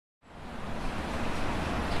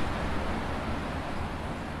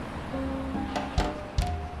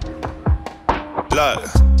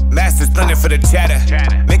Look, Master Splinter for the cheddar,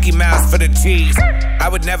 Mickey Mouse for the cheese. I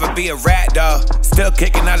would never be a rat though, still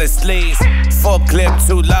kicking out his sleeves. Full clip,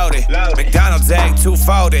 too loaded. McDonald's egg, 2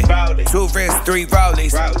 folded. 2 wrists, 3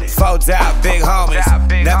 rollies. Folds out, big homies.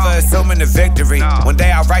 Never assuming the victory. One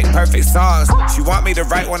day I'll write perfect songs. She want me to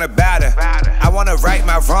write one about her. I wanna right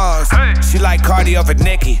my wrongs. She like Cardi over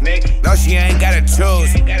Nicki. No, she ain't gotta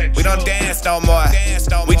choose. We don't dance no more.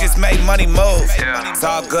 We just make money move. It's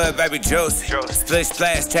all good, baby juice. Split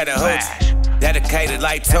splash, cheddar hooch. Dedicated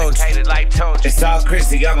like Tunchi. It's all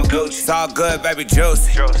Chrissy, I'm a Gucci. It's all good, baby juice.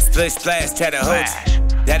 Split splash, cheddar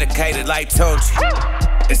hooch. Dedicated like Tunchi.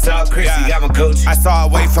 It's all Chrissy, I'm a Gucci. I saw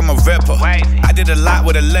away from a ripper. I did a lot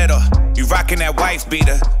with a little. You rockin' that wife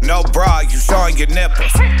beater. No bra, you showing your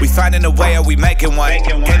nipples. We finding a way or we making one.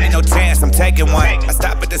 Give me no chance, I'm taking one. I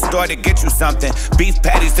stop at the store to get you something. Beef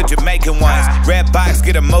patties, the Jamaican ones. Red box,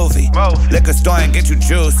 get a movie. Liquor store and get you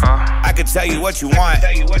juice. I can tell you what you want.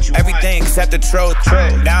 Everything except the truth.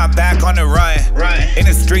 Now I'm back on the run. In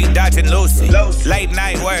the street dodging Lucy. Late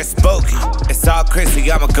night where it's spooky. It's all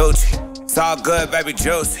Chrissy, I'm a Gucci. It's all good, baby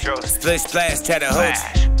juicy. Split splash, cheddar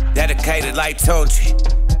hoochie. Dedicated like Tunchi.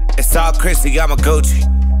 It's all Chrissy, I'm a Gucci.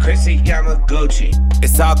 Chrissy, I'm a Gucci.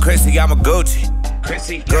 It's all Chrissy, I'm a Gucci.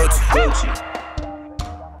 Chrissy, Gucci.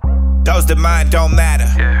 Those that mind don't matter.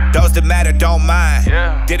 Those that matter don't mind.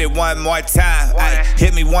 Did it one more time. Ay,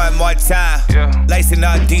 hit me one more time. Lacing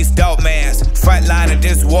up these dope mans. Front line of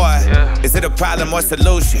this war. Is it a problem or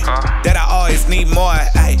solution? That I always need more.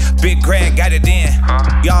 Ay, Big Greg got it in.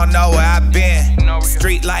 Y'all know where I've been.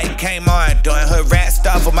 Street light came on. Doing hood rat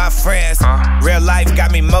stuff with my friends. Real life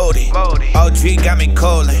got me moody. OG got me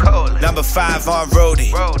coolin'. Number 5 on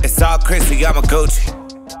Rudy. It's all Chrissy, I'm a Gucci.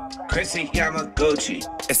 Chrissy, I'm a Gucci.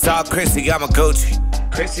 It's all Chrissy, I'm a Gucci.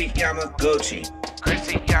 Chrissy, I'm a Gucci.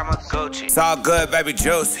 Chrissy, I'm a Gucci. It's all good, baby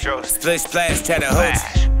juice. Split splash, cheddar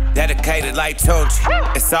hooch. Dedicated like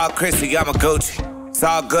Tunchi. It's all Chrissy, I'm a Gucci. It's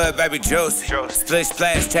all good, baby juice. Split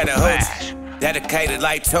splash, cheddar hooch. Dedicated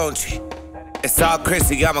like Tunchi. It's all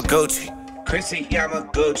Chrissy, I'm a Gucci. Chrissy, I'm a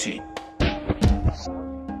Gucci.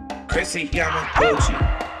 Chrissy, I'm a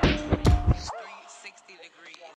Gucci.